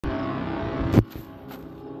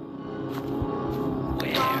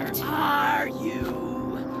Where are you?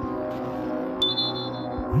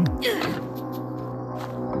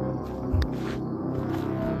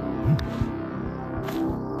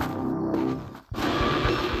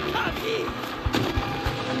 Come here!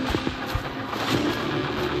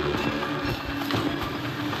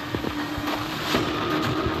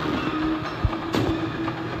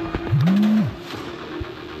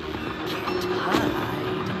 Can't hide.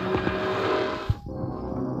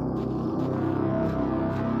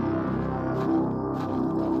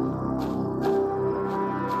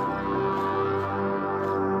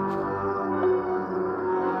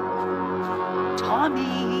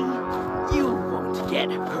 Tommy, you won't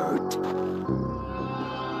get hurt.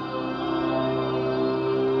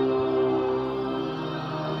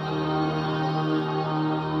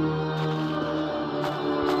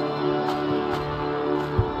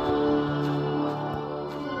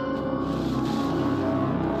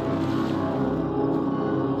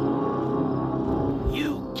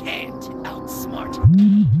 You can't outsmart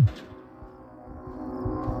me.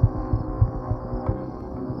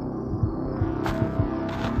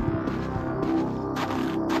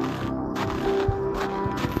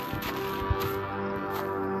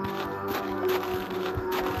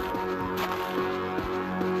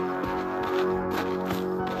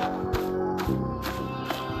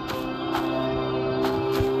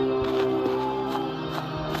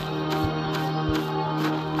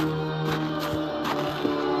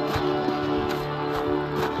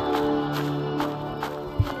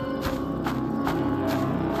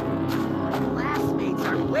 Classmates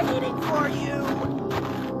are waiting for you.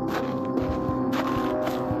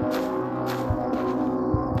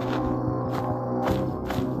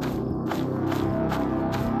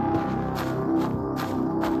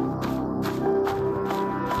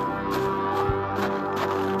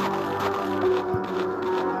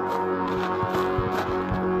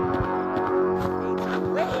 Classmates are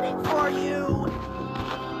waiting for you.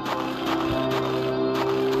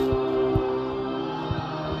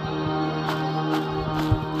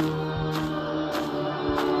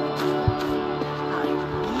 I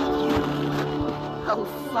need you. I'll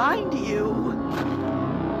find you.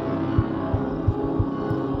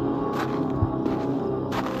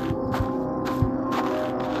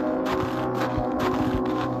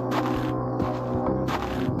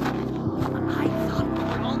 I thought we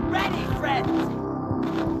were already friends.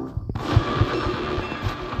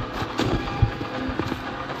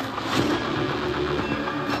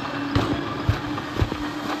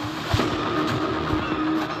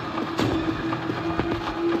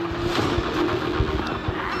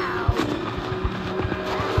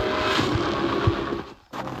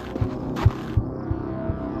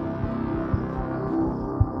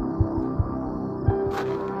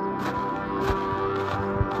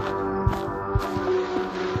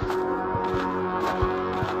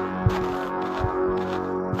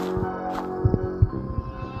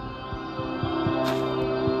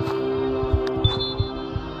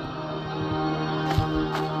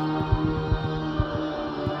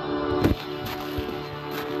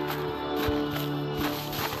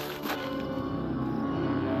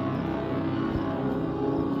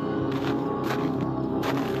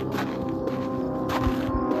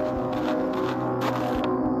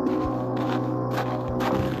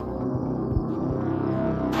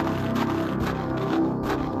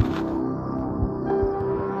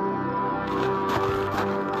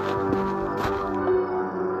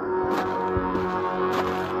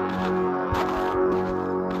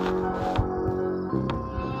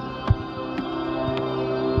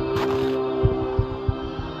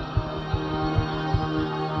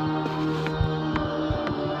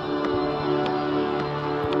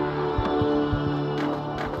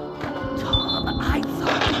 Tom, I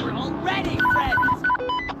thought we were already friends.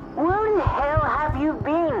 Where in hell have you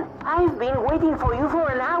been? I've been waiting for you for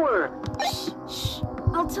an hour. Shh.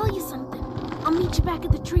 I'll tell you something. I'll meet you back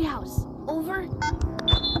at the treehouse. Over.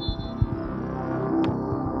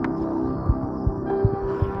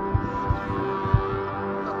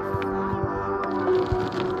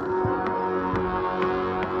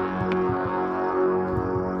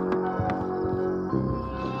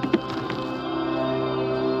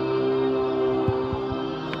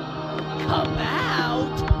 Come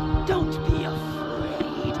out. Don't be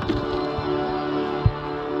afraid.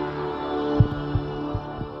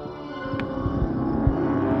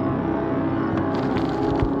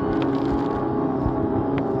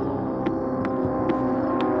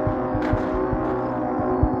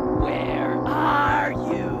 Where are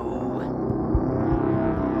you?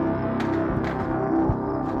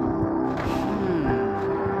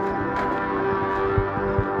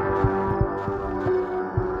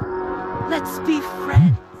 Let's be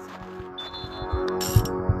friends.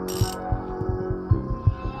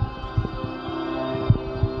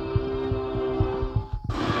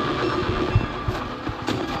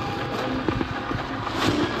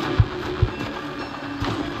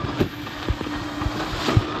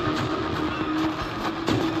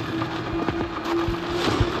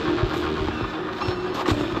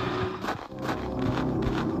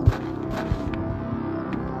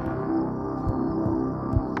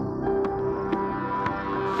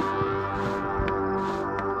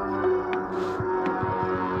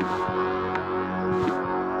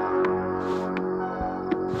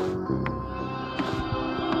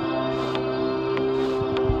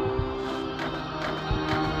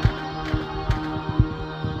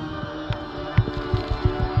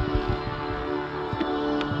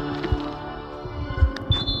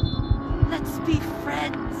 Let's be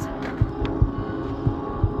friends.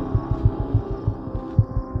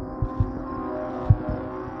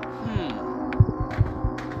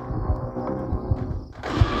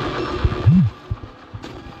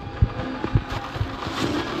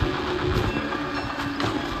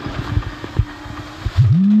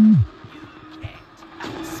 You can't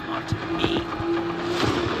outsmart me.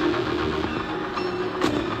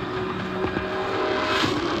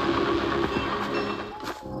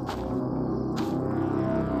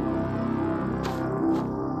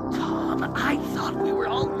 Tom, I thought we were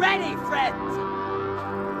already friends.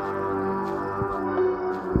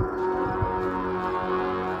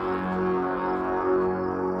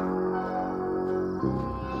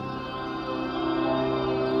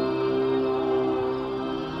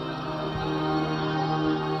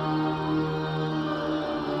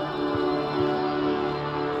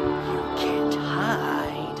 You can't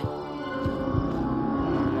hide.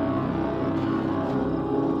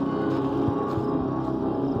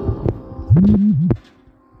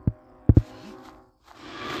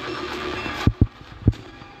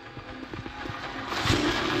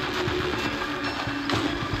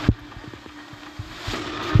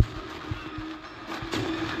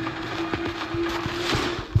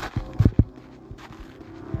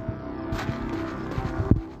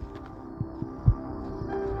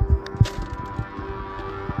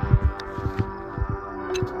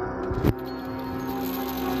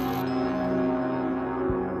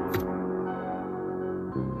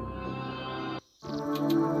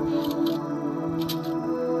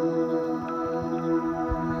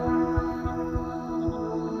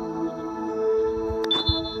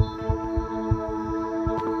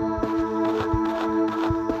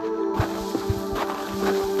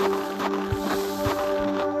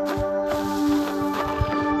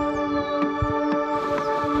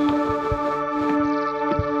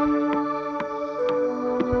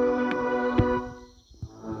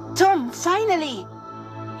 Tom, finally!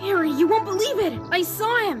 Harry, you won't believe it! I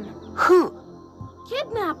saw him! Who?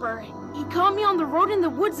 Kidnapper! He caught me on the road in the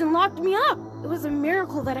woods and locked me up! It was a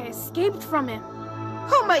miracle that I escaped from him.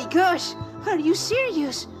 Oh my gosh! Are you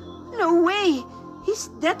serious? No way! Is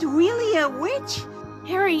that really a witch?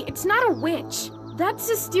 Harry, it's not a witch. That's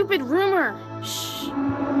a stupid rumor. Shh.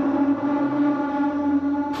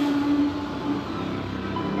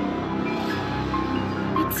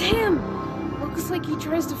 It's him! Looks like he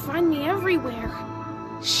tries to find me everywhere.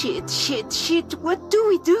 Shit, shit, shit, what do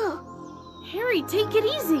we do? Harry, take it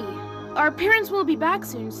easy. Our parents will be back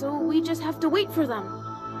soon, so we just have to wait for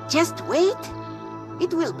them. Just wait?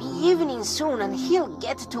 It will be evening soon and he'll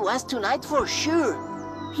get to us tonight for sure.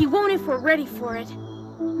 He won't if we're ready for it.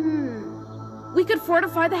 We could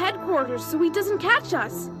fortify the headquarters so he doesn't catch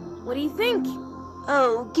us. What do you think?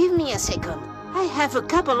 Oh, give me a second. I have a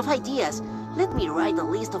couple of ideas. Let me write a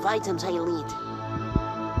list of items I'll need.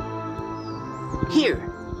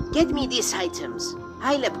 Here, get me these items.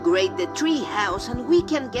 I'll upgrade the tree house and we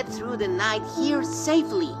can get through the night here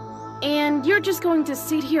safely. And you're just going to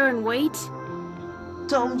sit here and wait?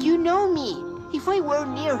 Tom, you know me. If I were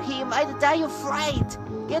near him, I'd die of fright.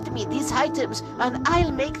 Get me these items and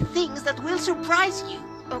I'll make things that will surprise you.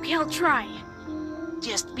 Okay, I'll try.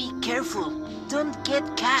 Just be careful. Don't get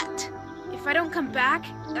caught. If I don't come back,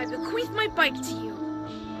 I bequeath my bike to you.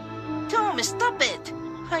 Tom, stop it.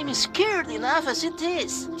 I'm scared enough as it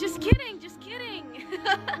is. Just kidding, just kidding.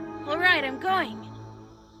 All right, I'm going.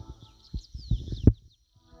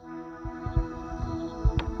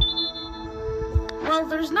 Well,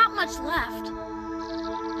 there's not much left.